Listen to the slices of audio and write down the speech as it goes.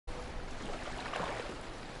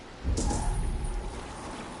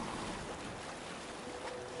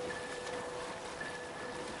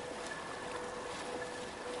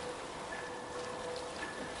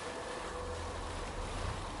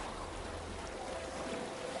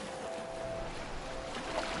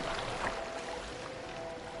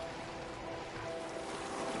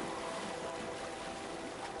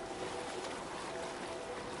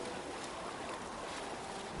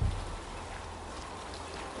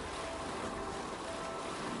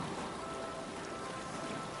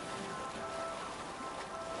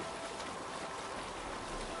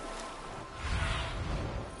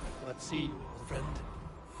see you, old friend.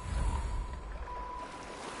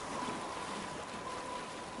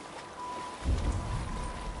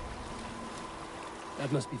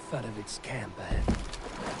 That must be Faravid's camp ahead.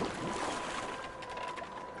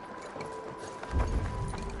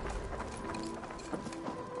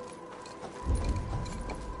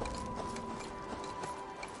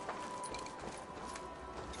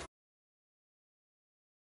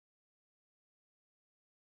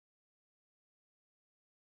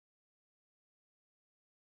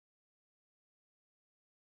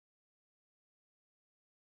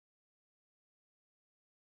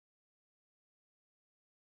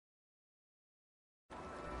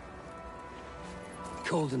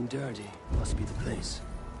 Cold and dirty must be the place.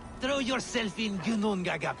 Throw yourself in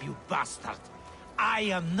Gunungagap, you bastard! I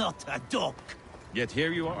am not a dog! Yet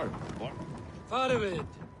here you are. What? Faravid!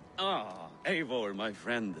 Ah, Eivor, my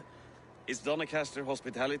friend. Is Doncaster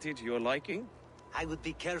hospitality to your liking? I would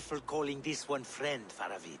be careful calling this one friend,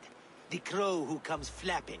 Faravid. The crow who comes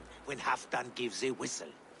flapping when Halfdan gives a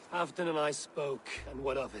whistle. Halfdan and I spoke, and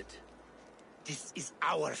what of it? This is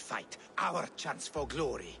our fight, our chance for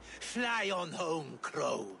glory. Fly on home,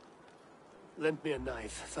 crow. Lend me a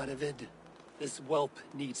knife, Faravid. This whelp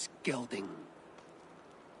needs gelding.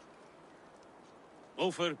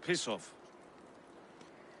 Ofer, piss off.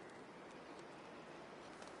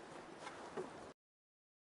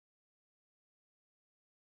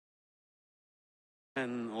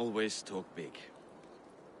 And always talk big.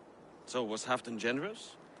 So, was Halfdan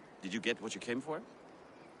generous? Did you get what you came for?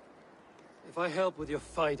 If I help with your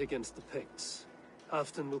fight against the Picts,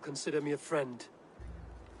 Halfdan will consider me a friend.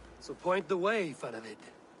 So point the way, Faravid.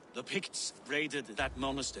 The Picts raided that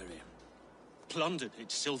monastery, plundered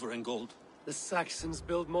its silver and gold. The Saxons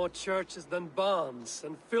built more churches than barns,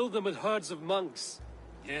 and filled them with herds of monks.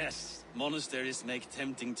 Yes, monasteries make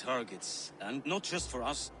tempting targets, and not just for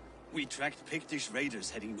us. We tracked Pictish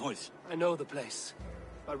raiders heading north. I know the place.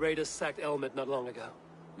 Our raiders sacked Elmet not long ago.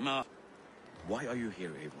 Ma, Why are you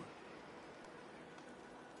here, Eivor?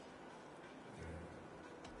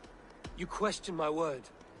 You question my word.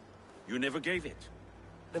 You never gave it.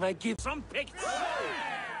 Then I give some Picts!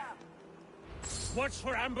 Watch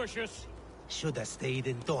for ambushes! Should have stayed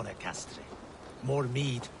in Doncaster. More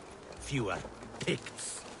mead, fewer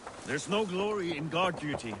Picts. There's no glory in guard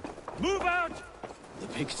duty. Move out! The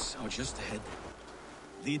Picts are just ahead.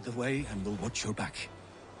 Lead the way and we'll watch your back.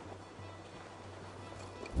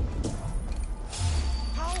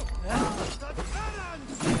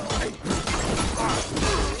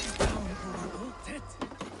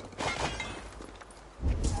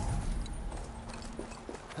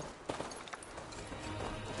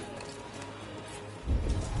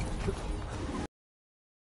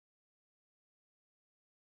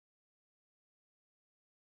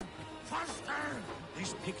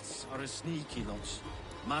 These Picts are a sneaky lot.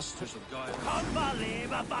 Masters of guile.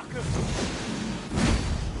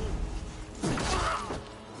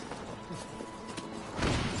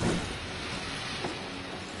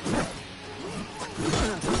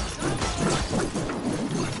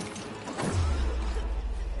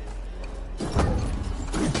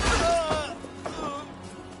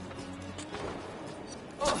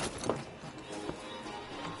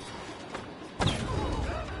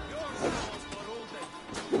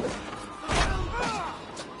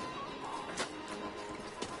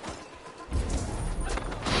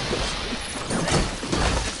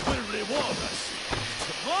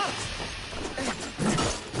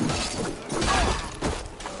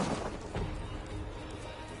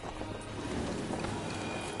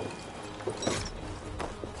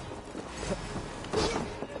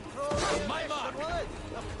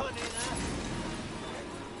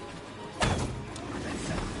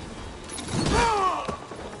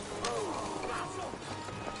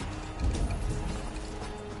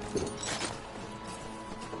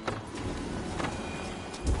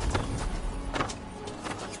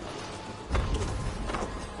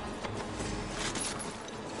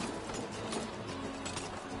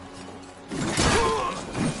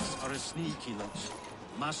 Sneaky lots.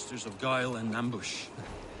 Masters of guile and ambush.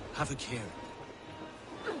 Have a care.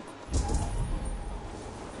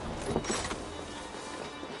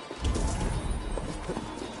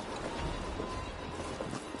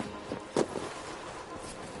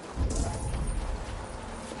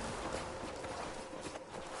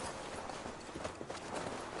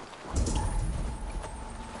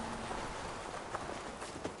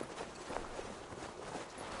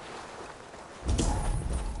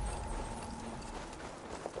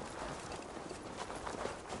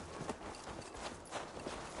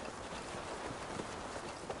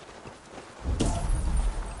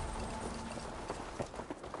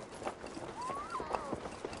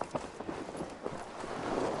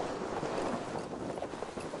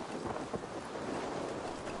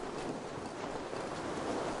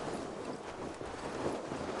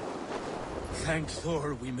 Thank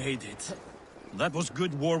Thor we made it. That was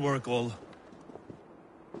good war work, all.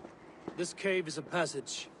 This cave is a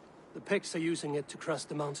passage. The Picts are using it to cross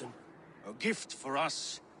the mountain. A gift for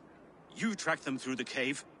us. You track them through the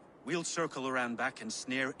cave. We'll circle around back and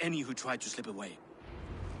snare any who try to slip away.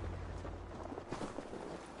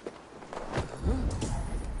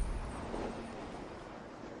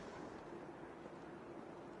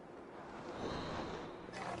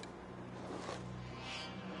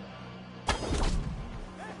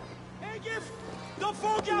 Hey, gift! Don't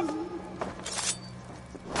forget!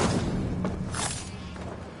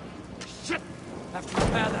 Shit! Have to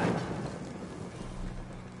repair that.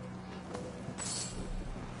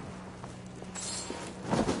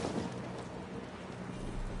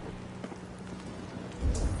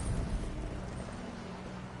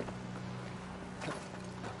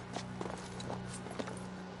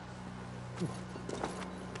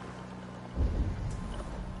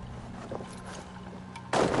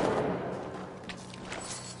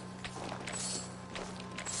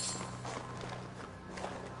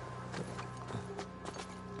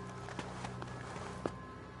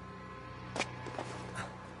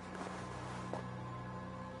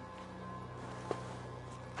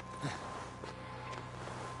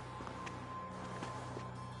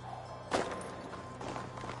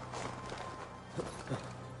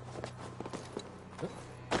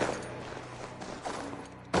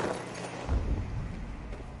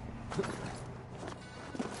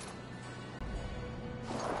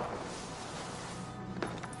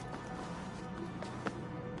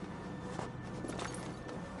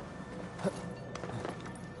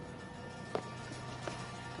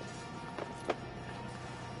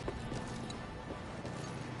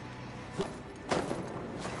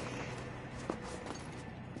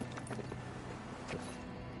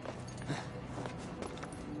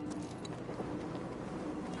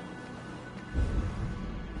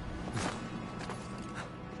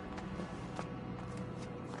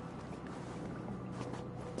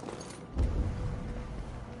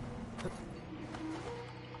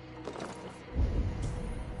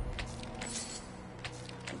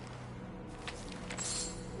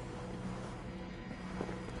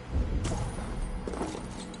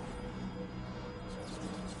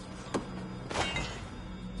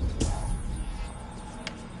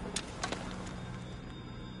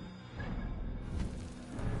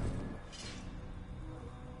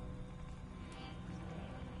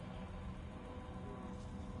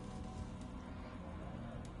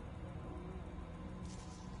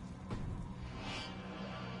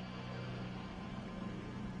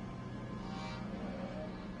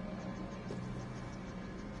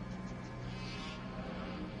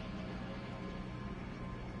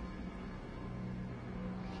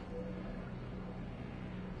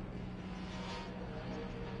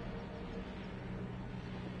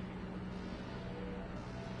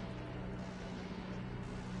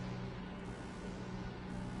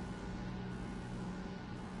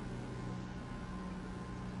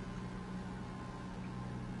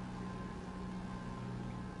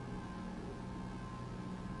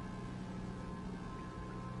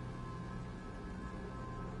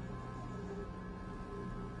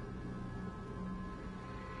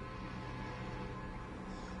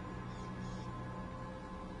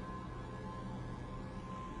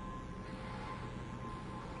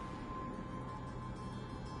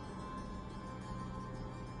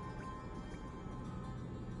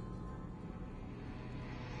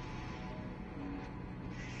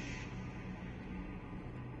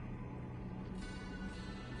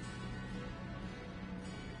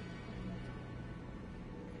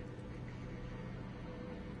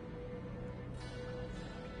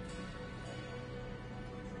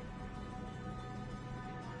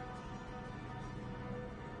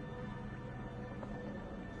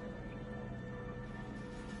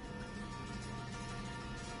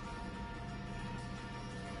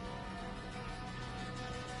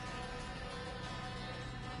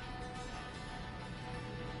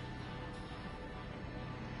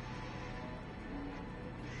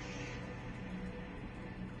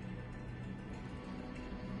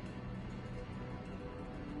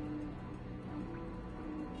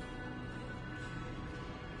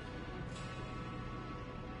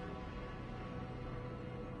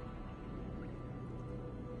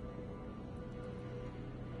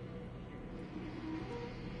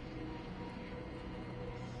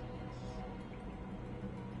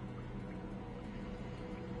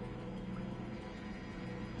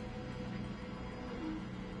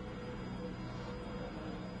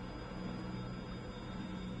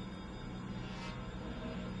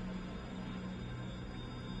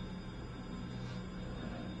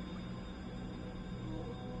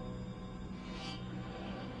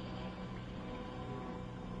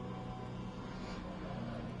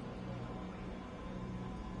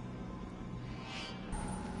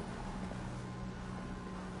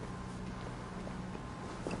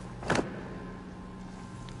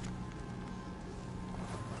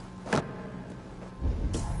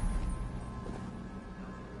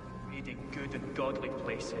 to good and godly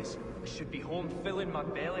places. I should be home filling my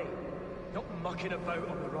belly, not mucking about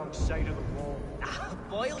on the wrong side of the wall. Ah,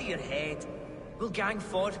 boil your head. We'll gang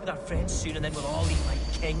forth with our friends soon and then we'll all eat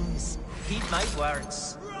like kings. Heed my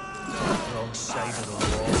words. Wrong side of the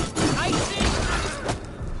wall. I see!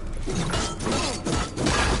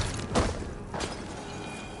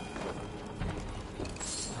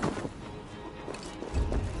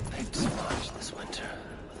 Pigs march this winter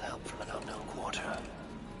with help from an unknown quarter.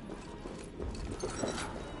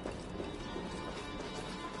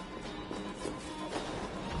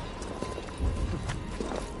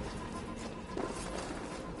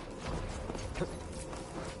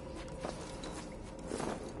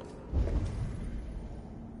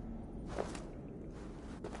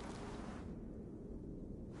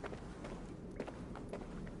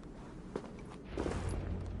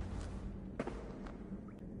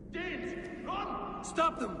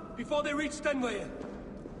 Stop them before they reach Stenway.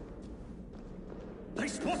 They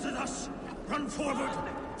spotted us! Run forward!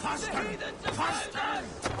 Faster! Faster!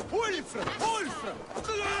 Ulfra! Ulfra!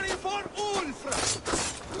 Glory for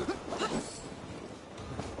Ulfra!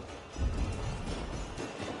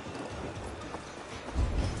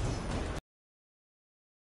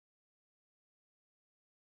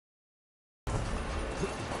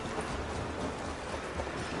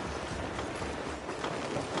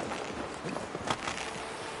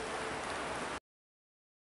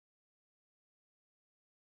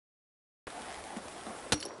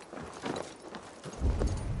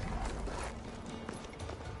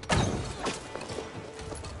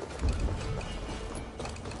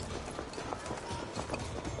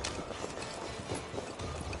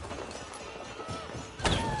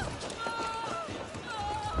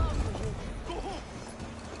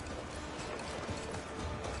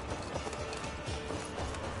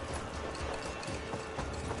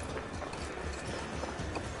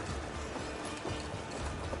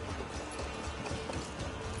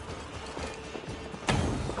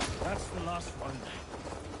 That's the last one.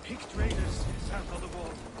 Picked raiders south of the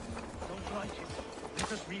wall. Don't like it.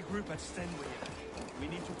 Let us regroup at Stenway. We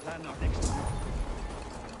need to plan our next move.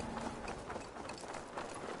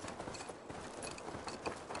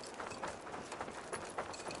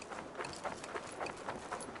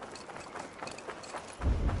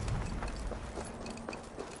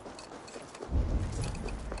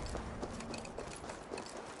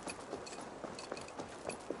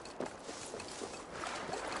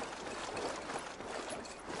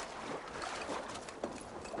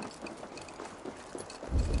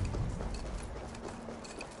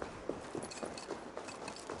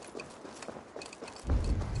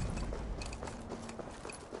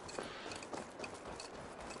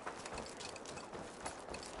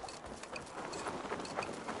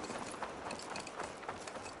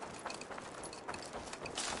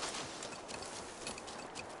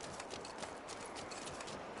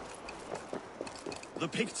 The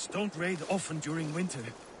Picts don't raid often during winter.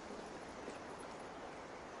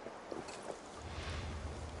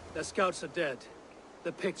 The scouts are dead.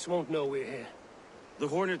 The Picts won't know we're here. The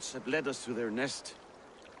Hornets have led us to their nest.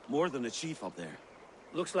 More than a chief up there.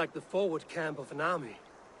 Looks like the forward camp of an army.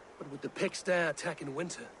 But would the Picts dare attack in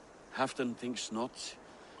winter? Halfdan thinks not,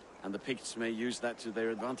 and the Picts may use that to their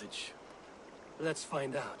advantage. Let's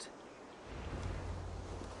find out.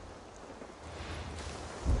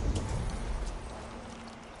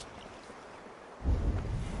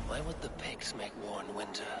 Why would the Picts make war in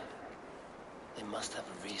winter? They must have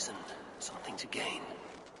a reason, something to gain.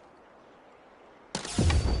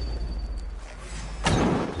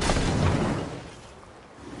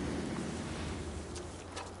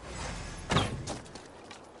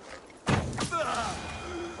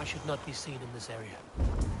 I should not be seen in this area.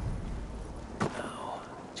 Now,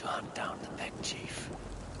 to hunt down the Pict chief.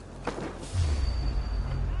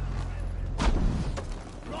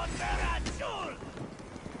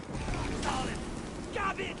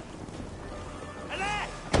 Gavin! Allez!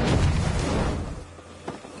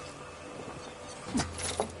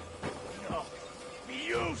 No.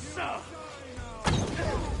 You, sir!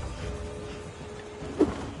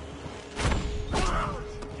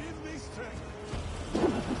 Give me strength!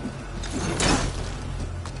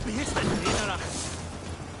 Wie ist denn Lederach?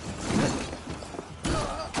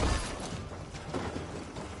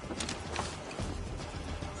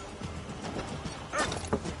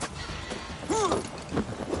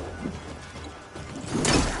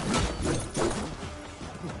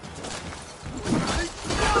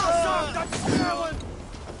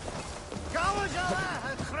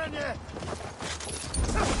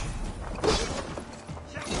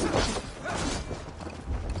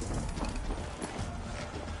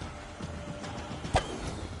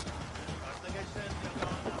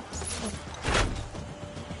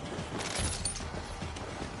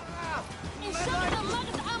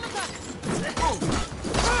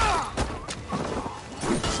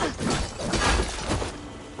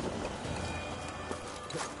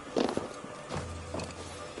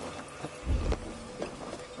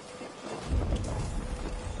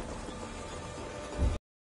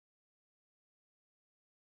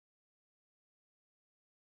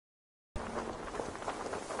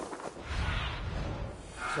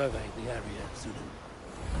 survey the area soon.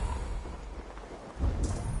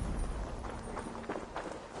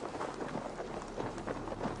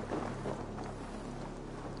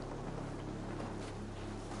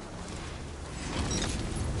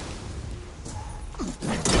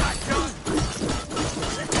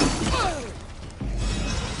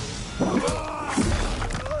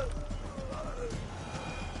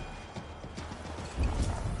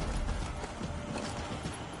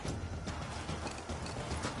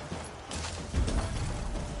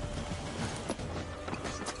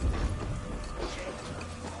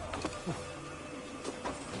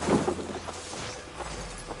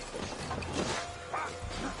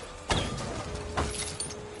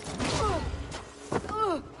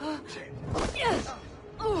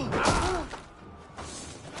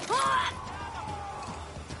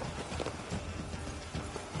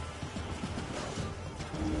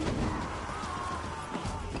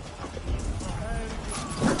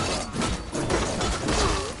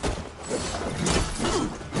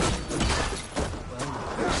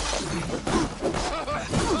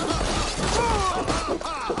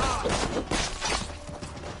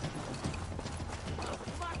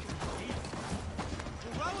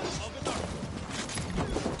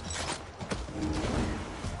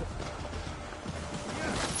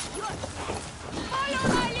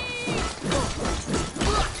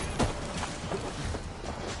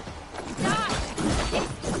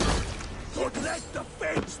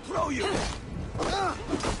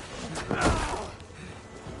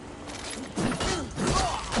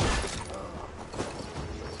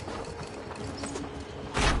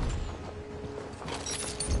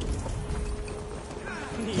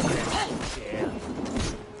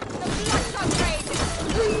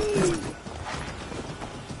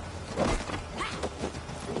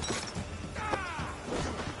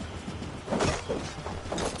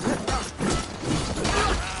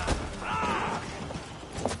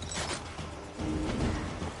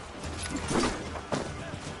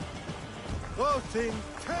 Thing,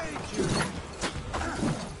 take you!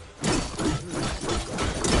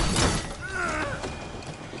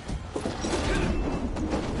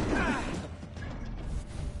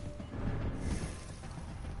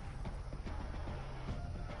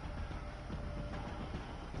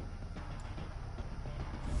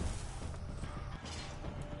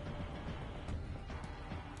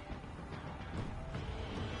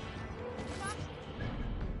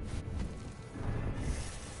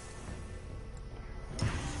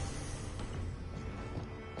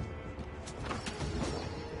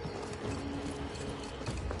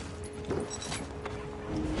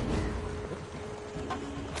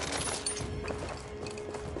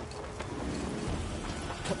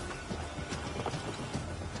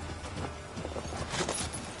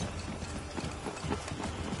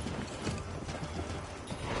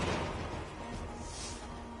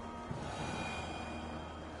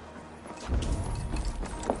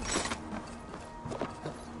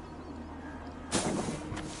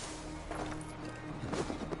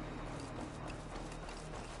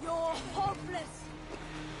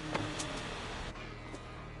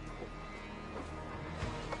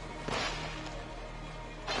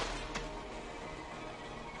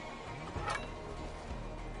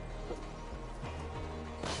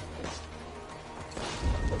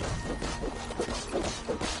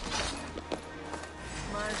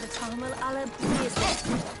 تعمل على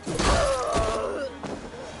بيتك.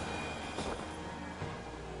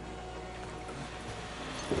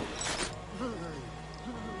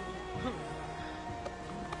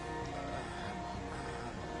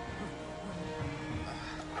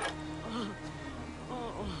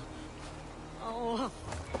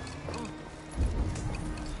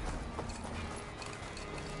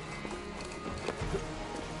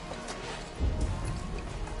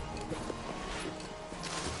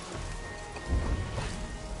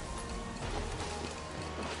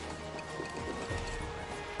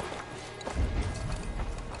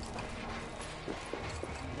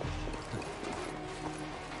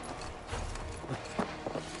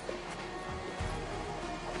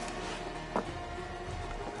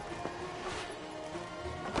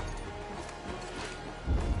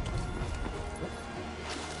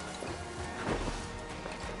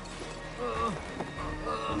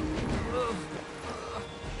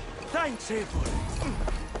 Thanks, April.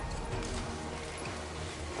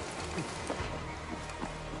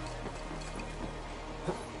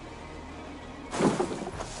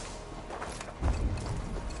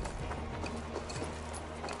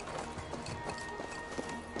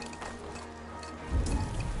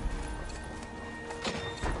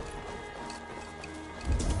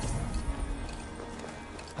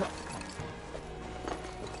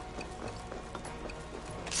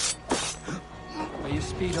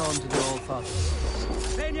 Feed on to the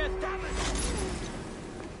Allfathers. Penya, damn it!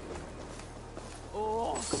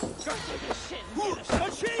 Oh, dirty the shit!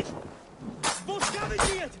 Shit!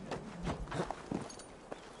 Buscaviciet!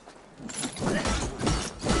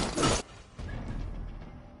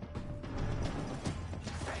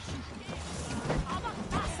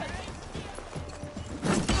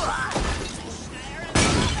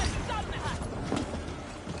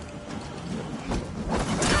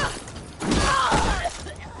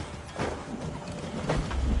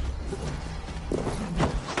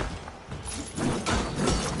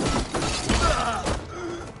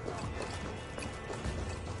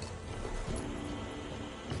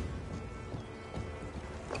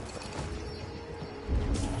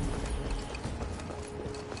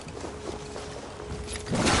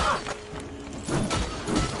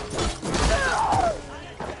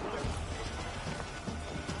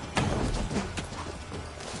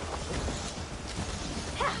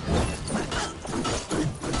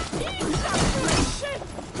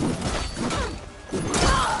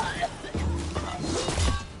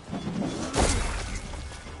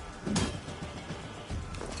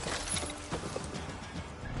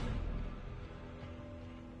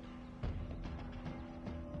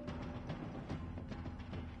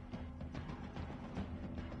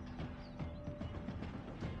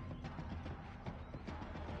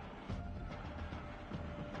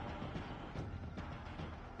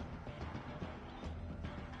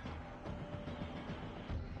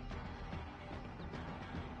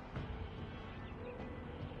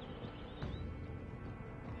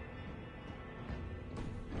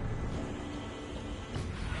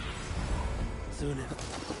 Sooner.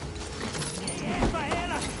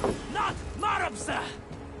 Valhalla! Not Marabsa!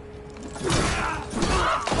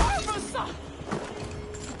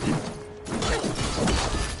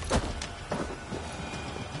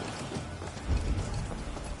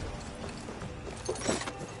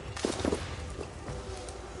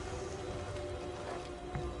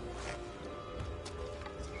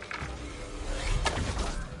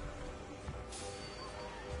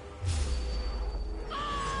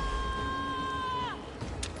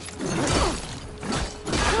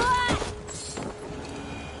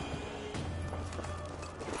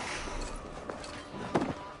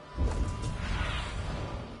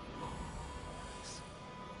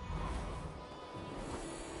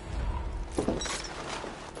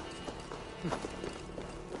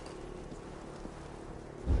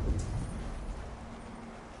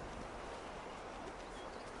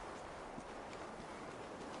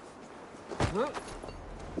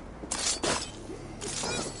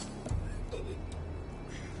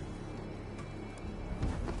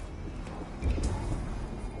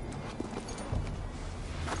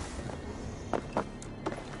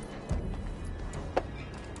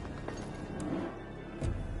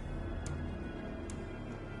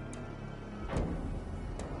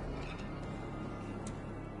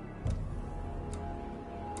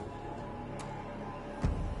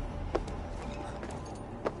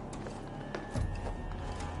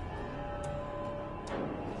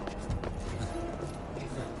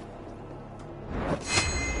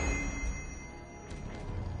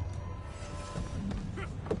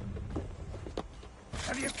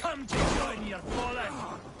 Have you come to join your fallen?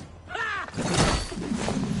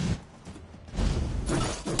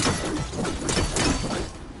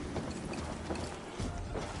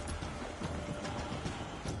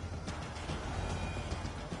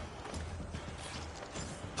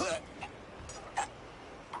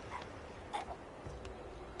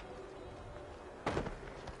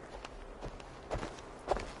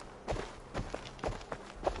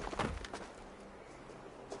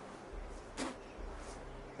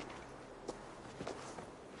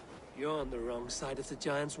 You're on the wrong side of the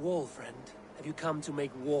Giant's wall, friend. Have you come to make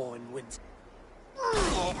war in winter?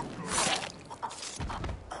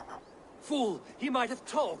 Fool! He might have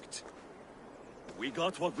talked! We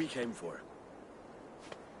got what we came for.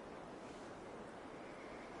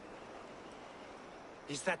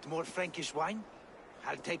 Is that more Frankish wine?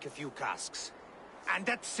 I'll take a few casks. And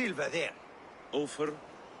that silver there. Ulfr,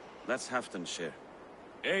 let's Halfdan share.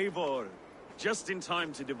 Eivor, just in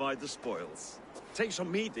time to divide the spoils. Take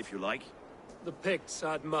some meat if you like. The Picts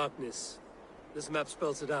are at Magnus. This map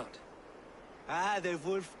spells it out. Ah, the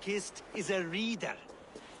wolf-kissed is a reader.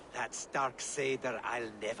 That stark satyr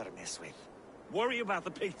I'll never mess with. Worry about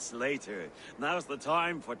the Picts later. Now's the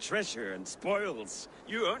time for treasure and spoils.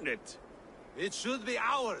 You earned it. It should be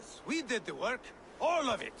ours. We did the work. All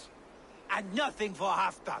of it. And nothing for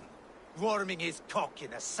Halfdan. Warming his cock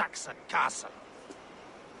in a Saxon castle.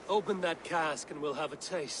 Open that cask and we'll have a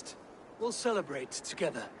taste. We'll celebrate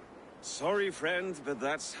together. Sorry, friend, but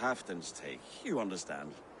that's Halfton's take. You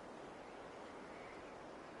understand.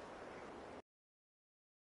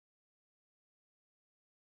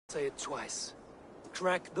 Say it twice.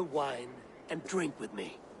 Crack the wine and drink with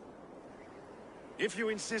me. If you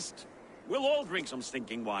insist, we'll all drink some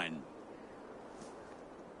stinking wine.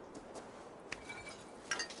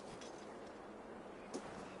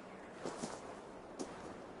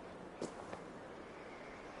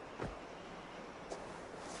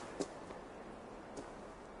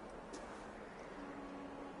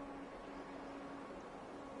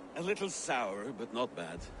 A little sour, but not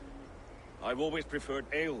bad. I've always preferred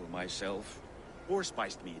ale myself, or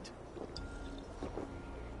spiced mead.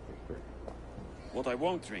 What I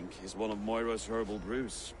won't drink is one of Moira's herbal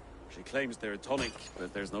brews. She claims they're a tonic,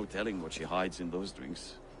 but there's no telling what she hides in those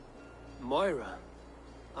drinks. Moira?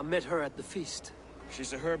 I met her at the feast.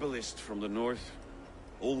 She's a herbalist from the north,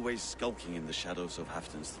 always skulking in the shadows of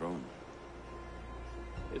Halfton's throne.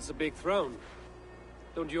 It's a big throne.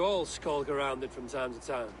 Don't you all skulk around it from time to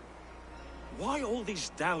time? Why all these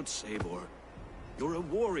doubts, Eivor? You're a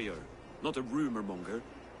warrior, not a rumor monger.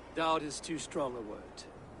 Doubt is too strong a word.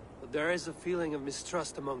 But there is a feeling of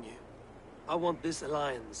mistrust among you. I want this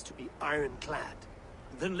alliance to be ironclad.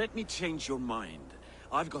 Then let me change your mind.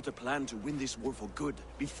 I've got a plan to win this war for good,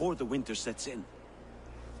 before the winter sets in.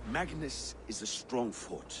 Magnus is a strong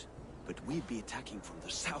fort, but we'd be attacking from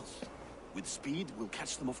the south. With speed, we'll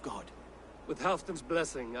catch them off guard. With Halfton's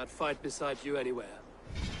blessing, I'd fight beside you anywhere.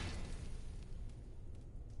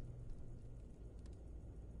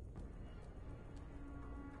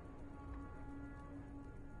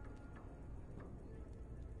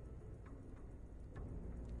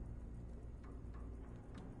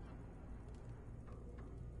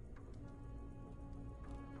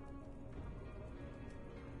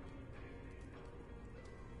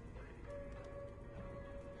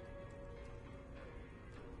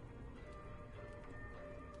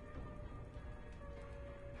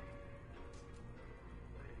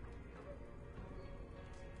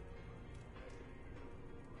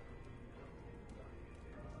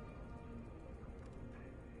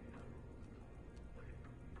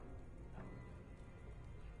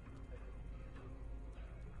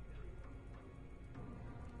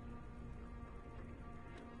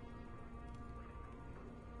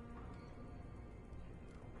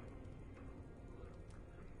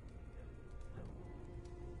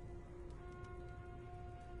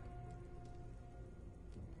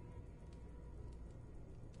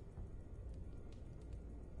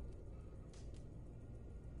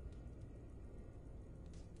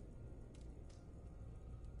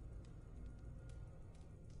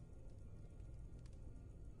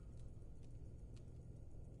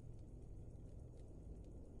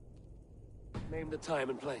 Name the time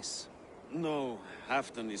and place. No,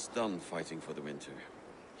 Halfton is done fighting for the winter.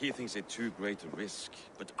 He thinks it too great a risk,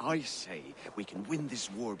 but I say we can win this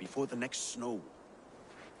war before the next snow.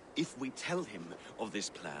 If we tell him of this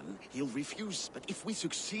plan, he'll refuse, but if we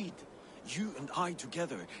succeed, you and I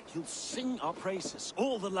together, he'll sing our praises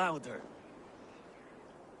all the louder.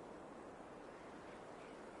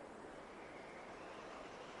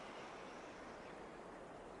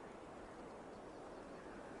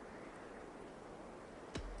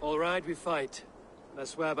 All right, we fight. And I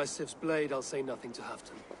swear by Sif's blade, I'll say nothing to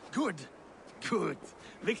Halfton. Good, good.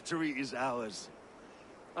 Victory is ours.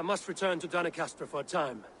 I must return to Doncaster for a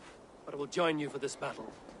time, but I will join you for this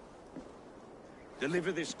battle.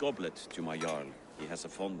 Deliver this goblet to my Jarl. He has a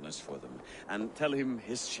fondness for them. And tell him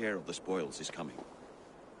his share of the spoils is coming.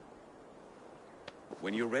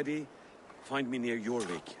 When you're ready, find me near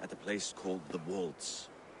Jorvik at a place called the Waltz.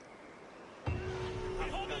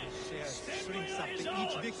 Shrinks up to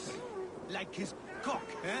each victory, like his cock,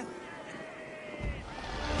 eh?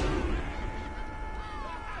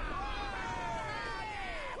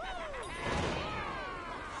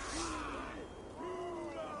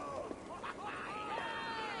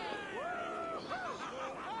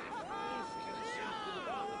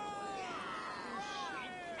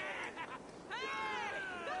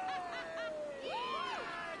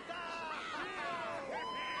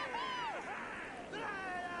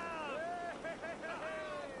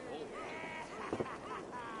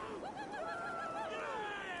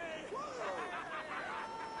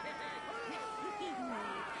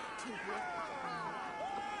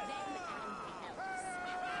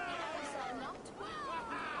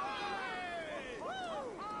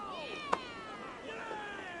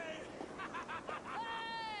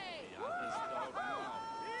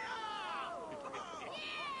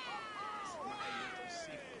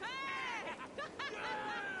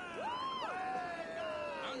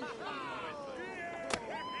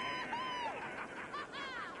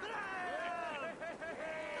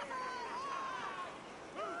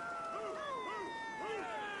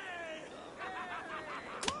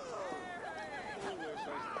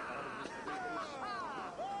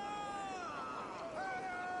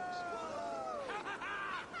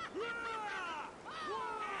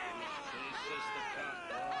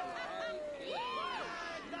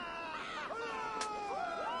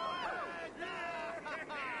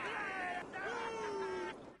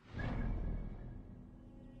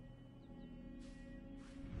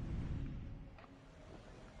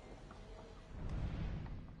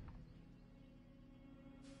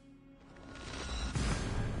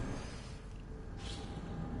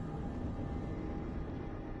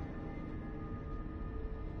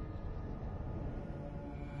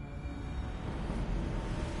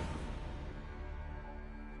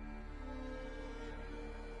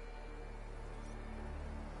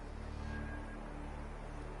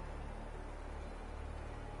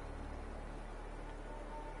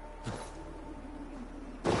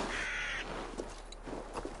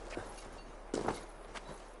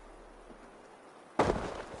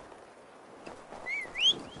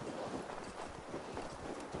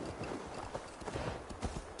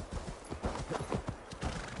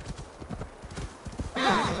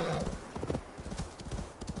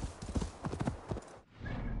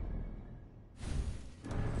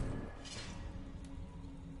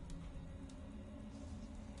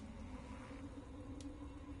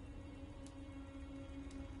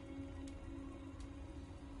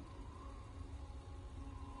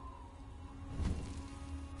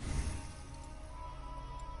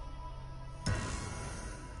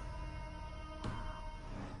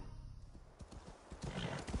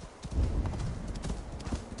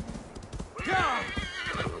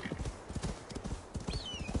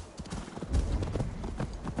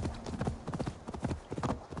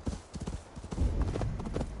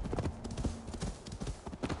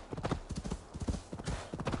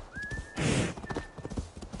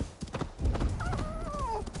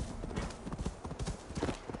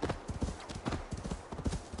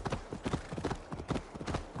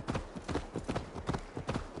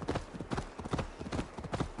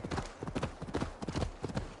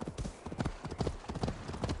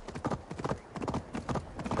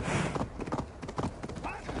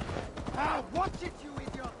 Watch it, you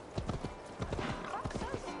idiot!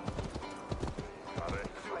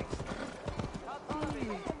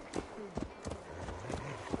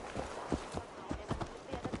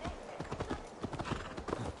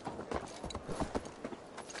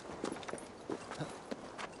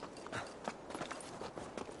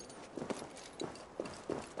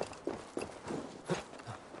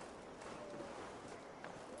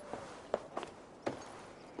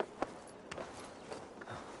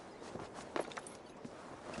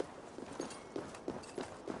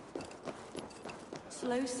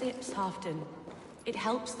 Slow sips, Halfdan. It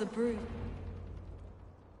helps the brew.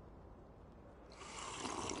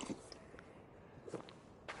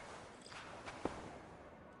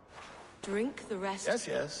 Drink the rest. Yes,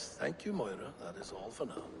 yes. Thank you, Moira. That is all for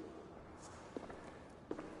now.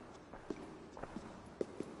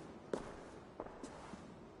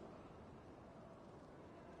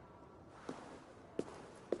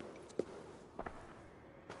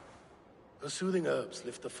 The soothing herbs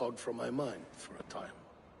lift the fog from my mind for a time.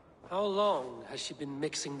 How long has she been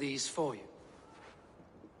mixing these for you?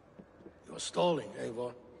 You're stalling,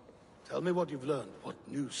 Eivor. Tell me what you've learned. What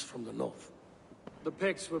news from the north? The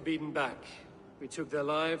Picts were beaten back. We took their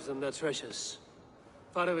lives and their treasures.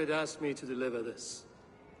 Faravid asked me to deliver this.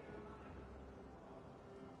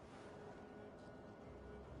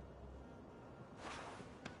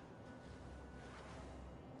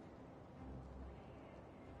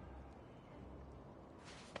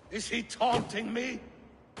 Is he taunting me?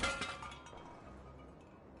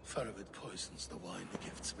 Faravid poisons the wine he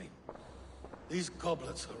gifts me. These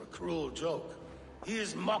goblets are a cruel joke. He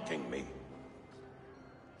is mocking me.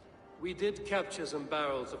 We did capture some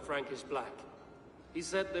barrels of Frankish black. He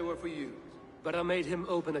said they were for you, but I made him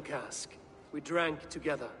open a cask. We drank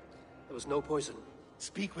together. There was no poison.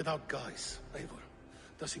 Speak without guise, Eivor.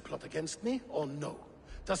 Does he plot against me, or no?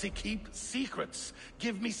 Does he keep secrets?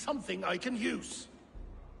 Give me something I can use.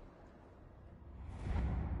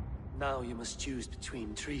 Now you must choose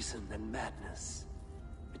between treason and madness.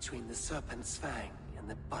 Between the serpent's fang and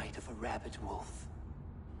the bite of a rabid wolf.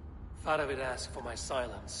 Faravid asked for my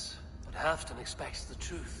silence, but Halfdan expects the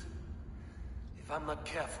truth. If I'm not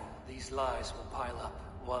careful, these lies will pile up,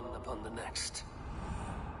 one upon the next.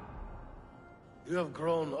 You have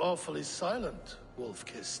grown awfully silent,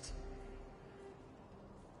 Wolf-Kissed.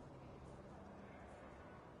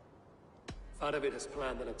 Faravid has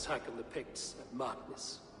planned an attack on the Picts at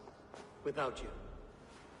Magnus. Without you.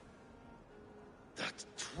 That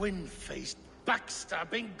twin-faced,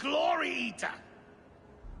 backstabbing glory-eater!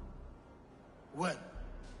 When?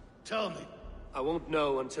 Tell me. I won't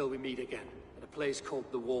know until we meet again, at a place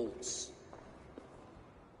called the Walls.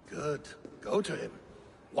 Good. Go to him.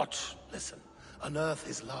 Watch, listen. Unearth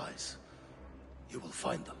his lies. You will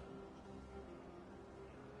find them.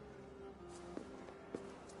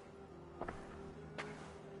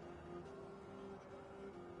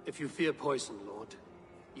 If you fear poison, Lord,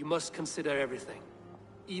 you must consider everything.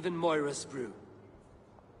 Even Moira's brew.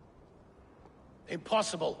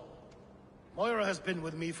 Impossible. Moira has been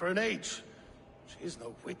with me for an age. She is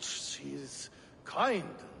no witch. She is kind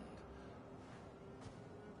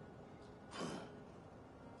and...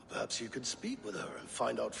 Perhaps you could speak with her and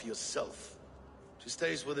find out for yourself. She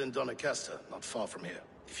stays within Doncaster, not far from here.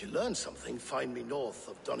 If you learn something, find me north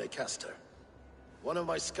of Doncaster. One of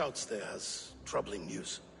my scouts there has troubling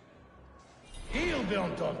news. Heal,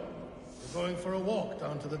 Bjornton! We're going for a walk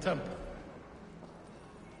down to the temple.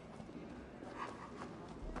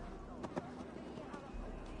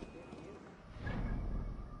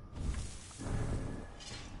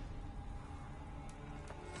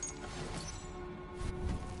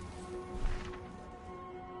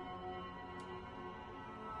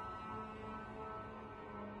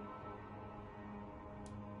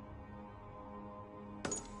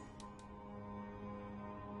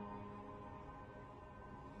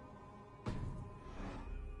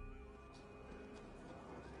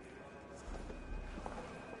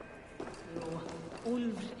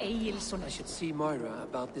 I should see Moira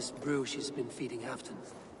about this brew she's been feeding Halfdan.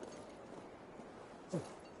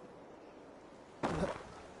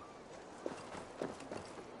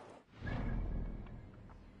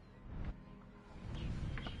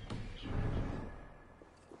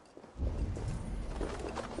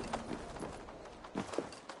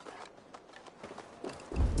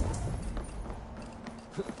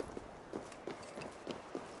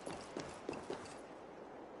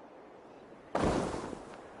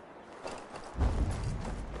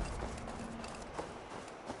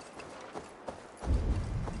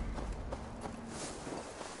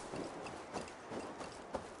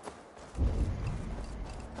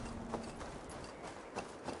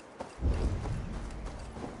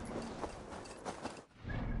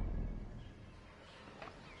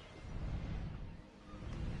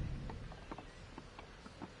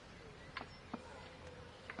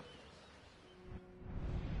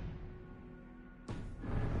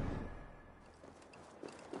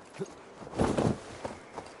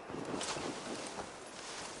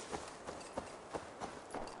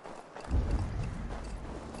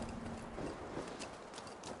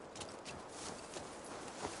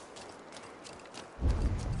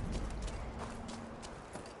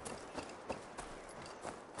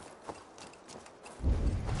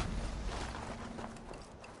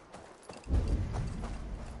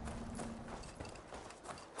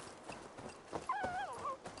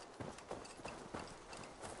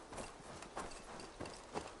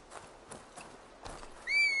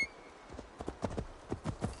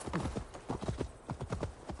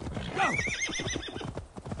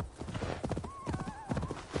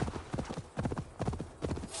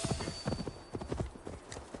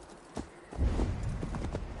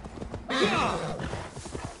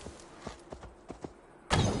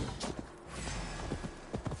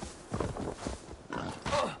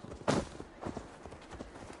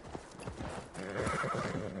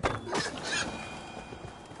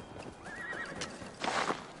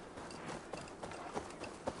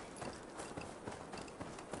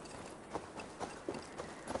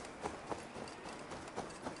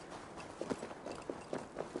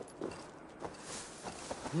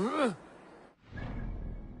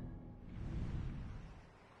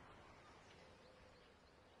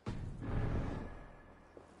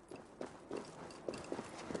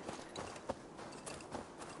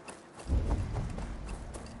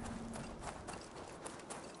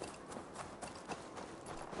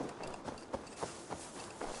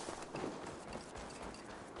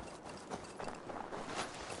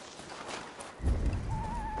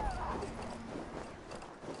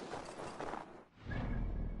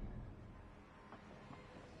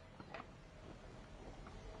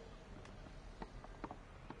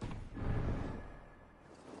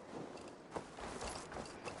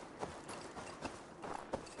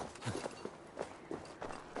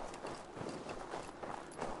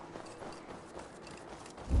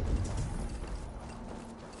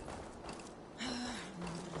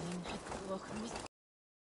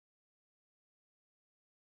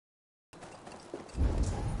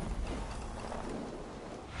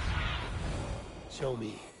 Show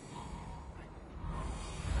me.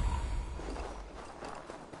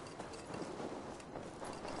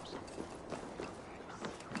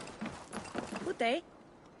 Good day.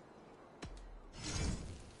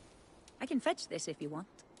 I can fetch this if you want.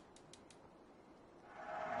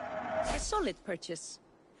 A solid purchase.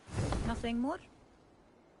 Nothing more?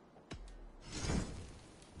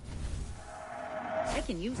 I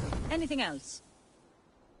can use it. Anything else?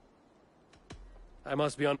 I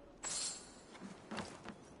must be on...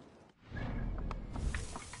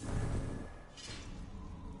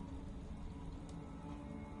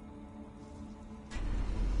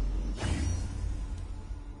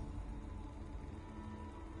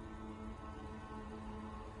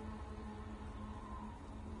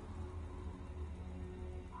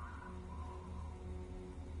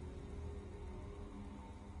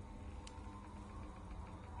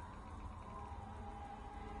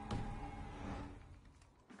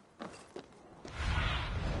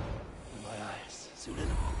 Soon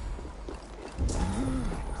enough.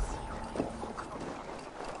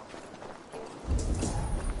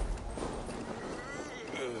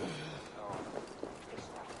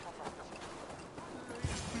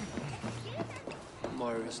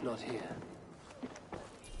 Moira's not here.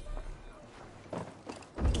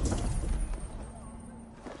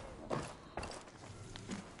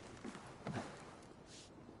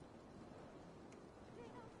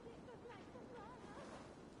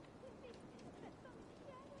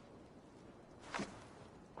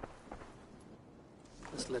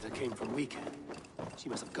 This letter came from Weekend. She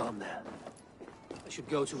must have gone there. I should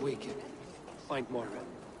go to Weekend. Find Moira.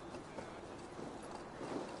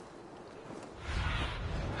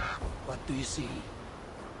 What do you see?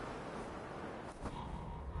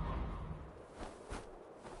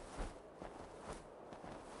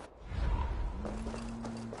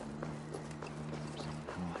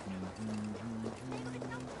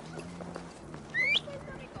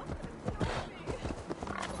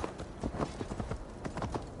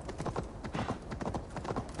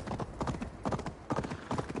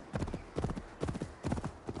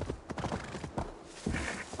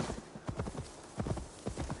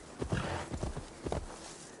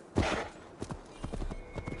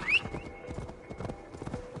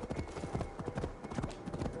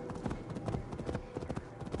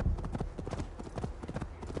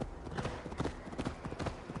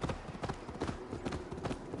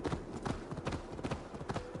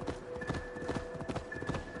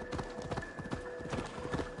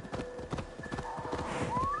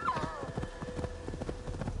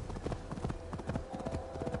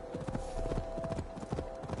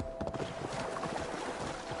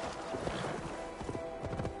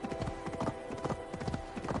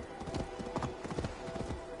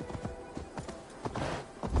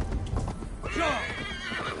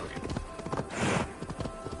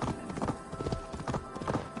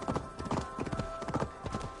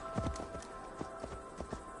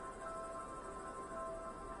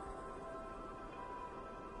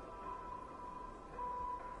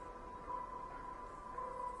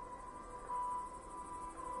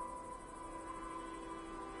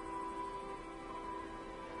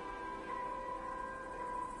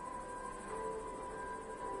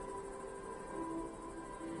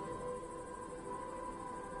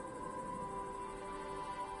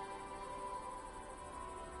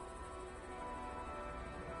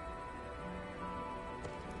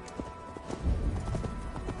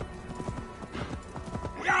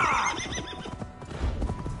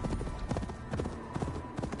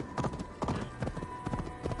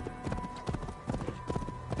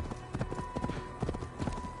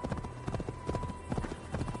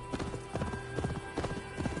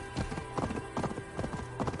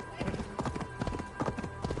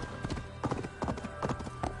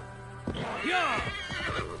 Yeah!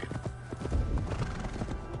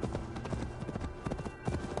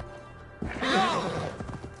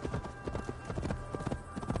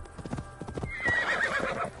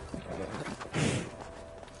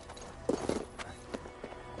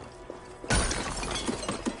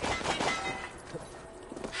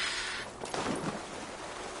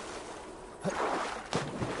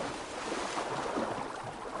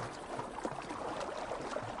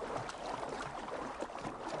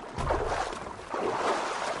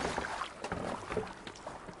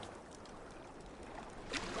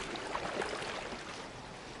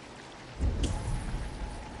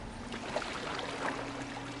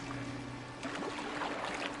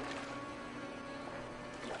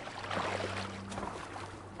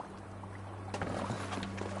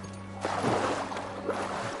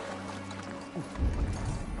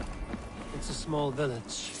 It's a small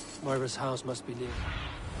village. Moira's house must be near.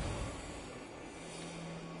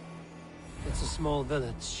 It's a small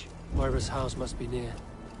village. Moira's house must be near.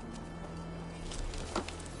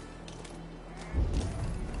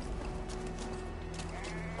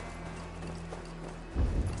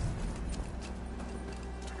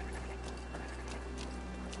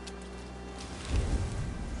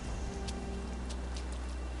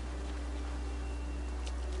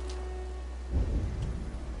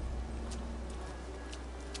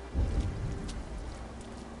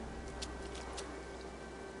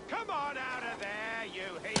 Come on out of there, you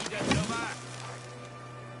heathen number!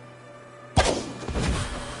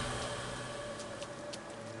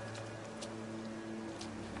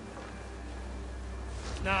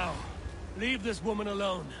 Now, leave this woman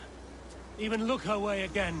alone. Even look her way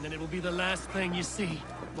again, and it will be the last thing you see.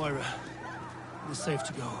 Moira, it is safe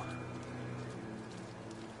to go.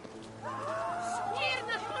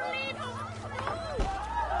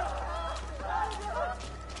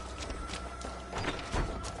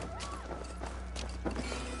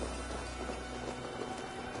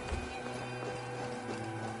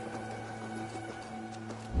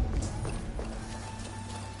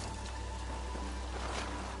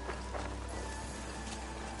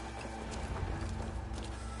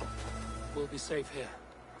 We'll be safe here.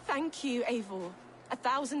 Thank you, Eivor.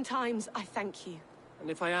 1,000 times I thank you. And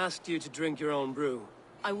if I asked you to drink your own brew?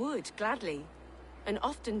 I would, gladly. And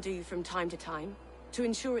often do from time to time, to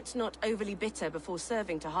ensure it's not overly bitter before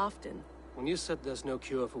serving to Halfdan. When you said there's no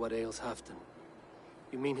cure for what ails Halfdan,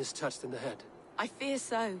 you mean he's touched in the head? I fear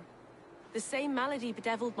so. The same malady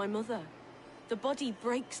bedeviled my mother. The body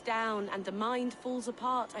breaks down and the mind falls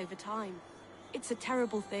apart over time. It's a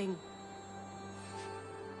terrible thing.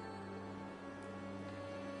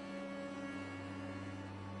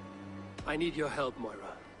 I need your help,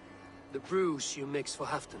 Moira. The brews you mix for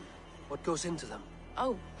Halfdan, what goes into them?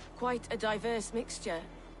 Oh, quite a diverse mixture.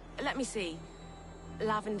 Let me see.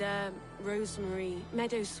 Lavender, rosemary,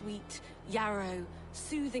 meadowsweet, yarrow,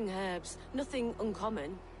 soothing herbs, nothing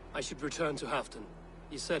uncommon. I should return to Halfdan.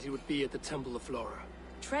 He said he would be at the Temple of Flora.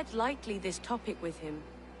 Tread lightly this topic with him,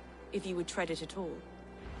 if you would tread it at all.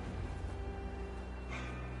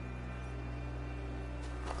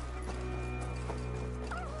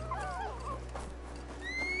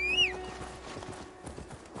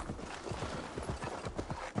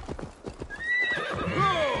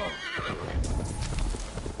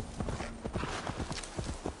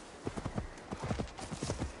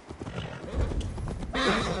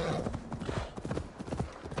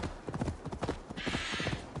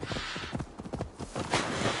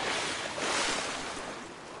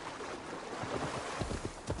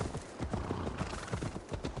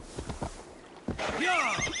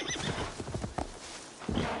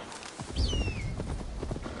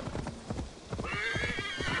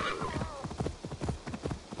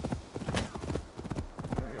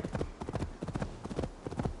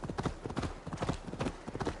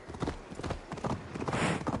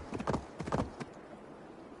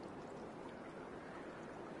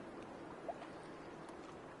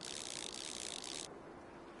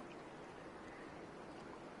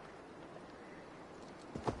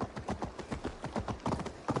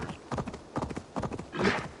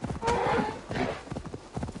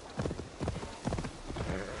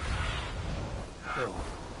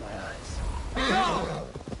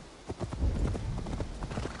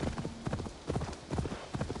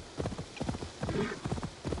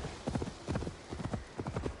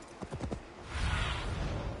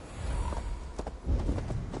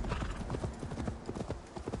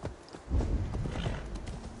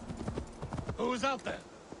 Who's out there?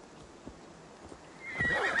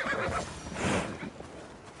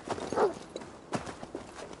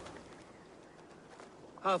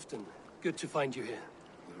 Halfdan, good to find you here.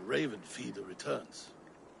 The Raven feeder returns.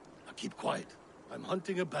 Now keep quiet. I'm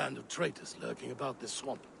hunting a band of traitors lurking about this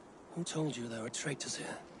swamp. Who told you there were traitors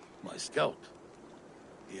here? My scout.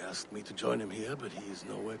 He asked me to join him here, but he is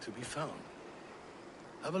nowhere to be found.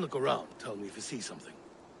 Have a look around. Tell me if you see something.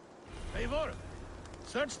 Eivor!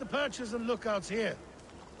 Search the perches and lookouts here.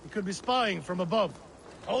 He could be spying from above.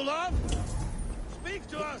 Olaf! Speak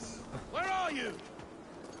to us! Where are you?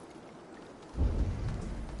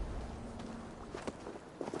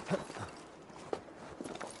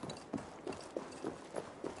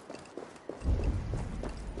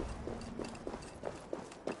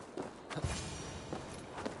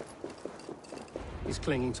 He's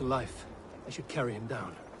clinging to life. I should carry him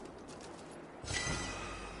down.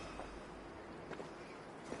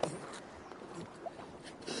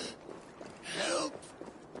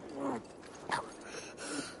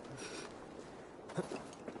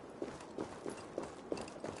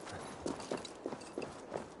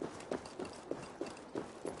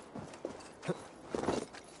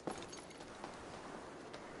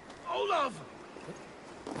 Olaf!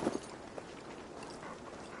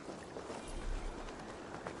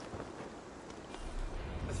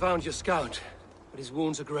 I found your scout, but his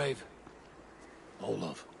wounds are grave.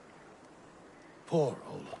 Olaf. Poor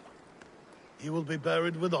Olaf. He will be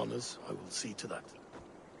buried with honors. I will see to that.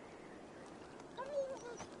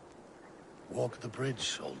 Walk the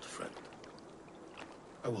bridge, old friend.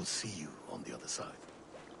 I will see you on the other side.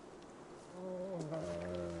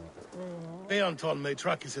 Beanton may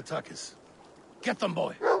track his attackers. Get them,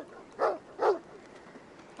 boy!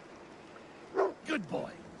 Good boy.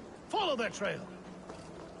 Follow their trail.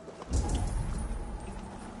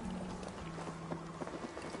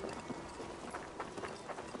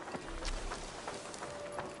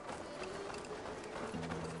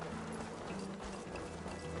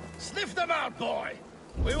 Sniff them out, boy!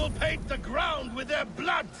 We will paint the ground with their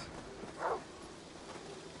blood!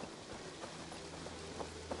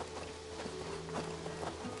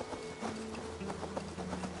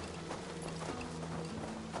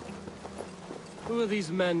 Who are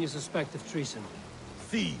these men you suspect of treason?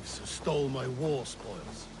 Thieves who stole my war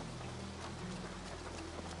spoils.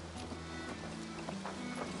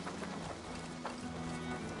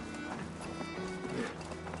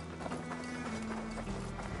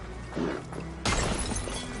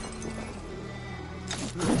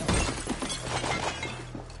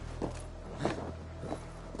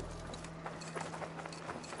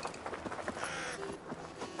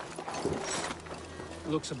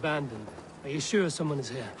 Looks abandoned. Are you sure someone is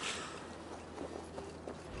here?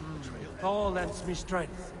 Paul lends me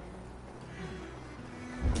strength.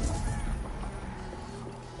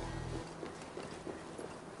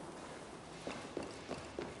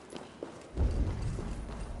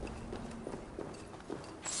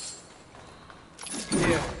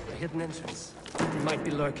 Here, a hidden entrance. He might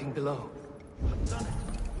be lurking below. I've done it.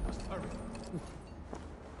 We must hurry.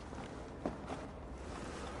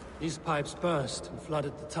 These pipes burst and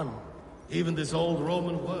flooded the tunnel. Even this old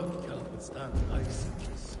Roman work cannot withstand ice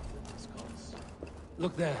and this gods.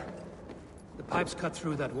 Look there. The pipes cut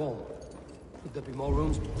through that wall. Could there be more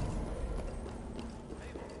rooms?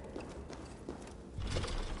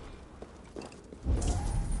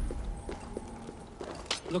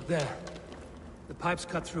 Look there. The pipes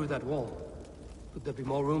cut through that wall. Could there be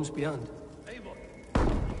more rooms beyond? Eivor,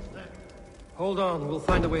 he's there. Hold on, we'll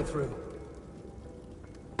find a way through.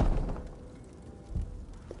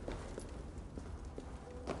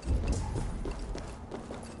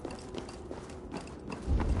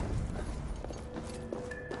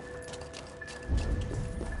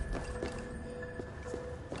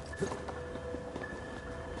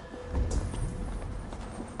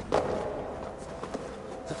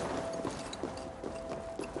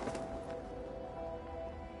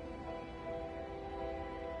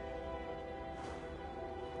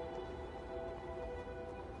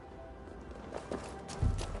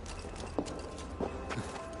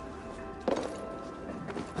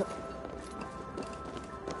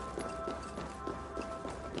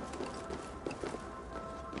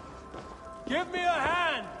 Give me a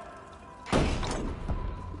hand!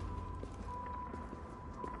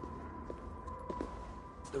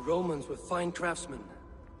 The Romans were fine craftsmen.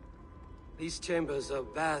 These chambers are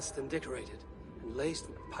vast and decorated, and laced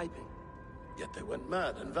with piping. Yet they went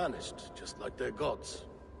mad and vanished, just like their gods.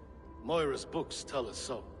 Moira's books tell us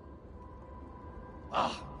so.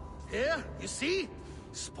 Ah, here, you see?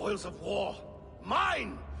 Spoils of war.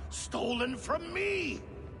 Mine! Stolen from me!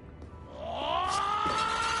 Ah!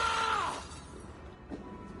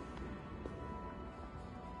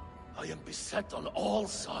 I am beset on all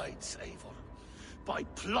sides, Eivor. By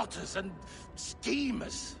plotters and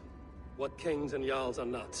schemers. What kings and jarls are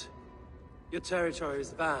not. Your territory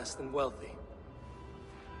is vast and wealthy.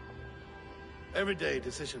 Everyday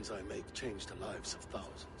decisions I make change the lives of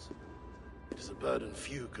thousands. It is a burden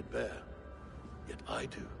few could bear. Yet I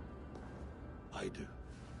do. I do.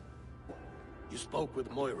 You spoke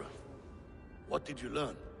with Moira. What did you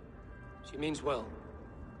learn? She means well.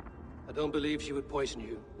 I don't believe she would poison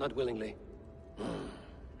you, not willingly.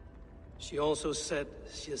 She also said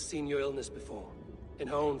she has seen your illness before, in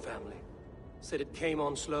her own family. Said it came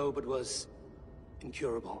on slow, but was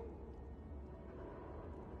incurable.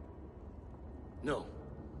 No.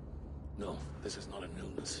 No, this is not an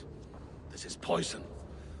illness. This is poison.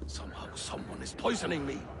 Somehow, someone is poisoning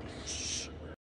me. Shh.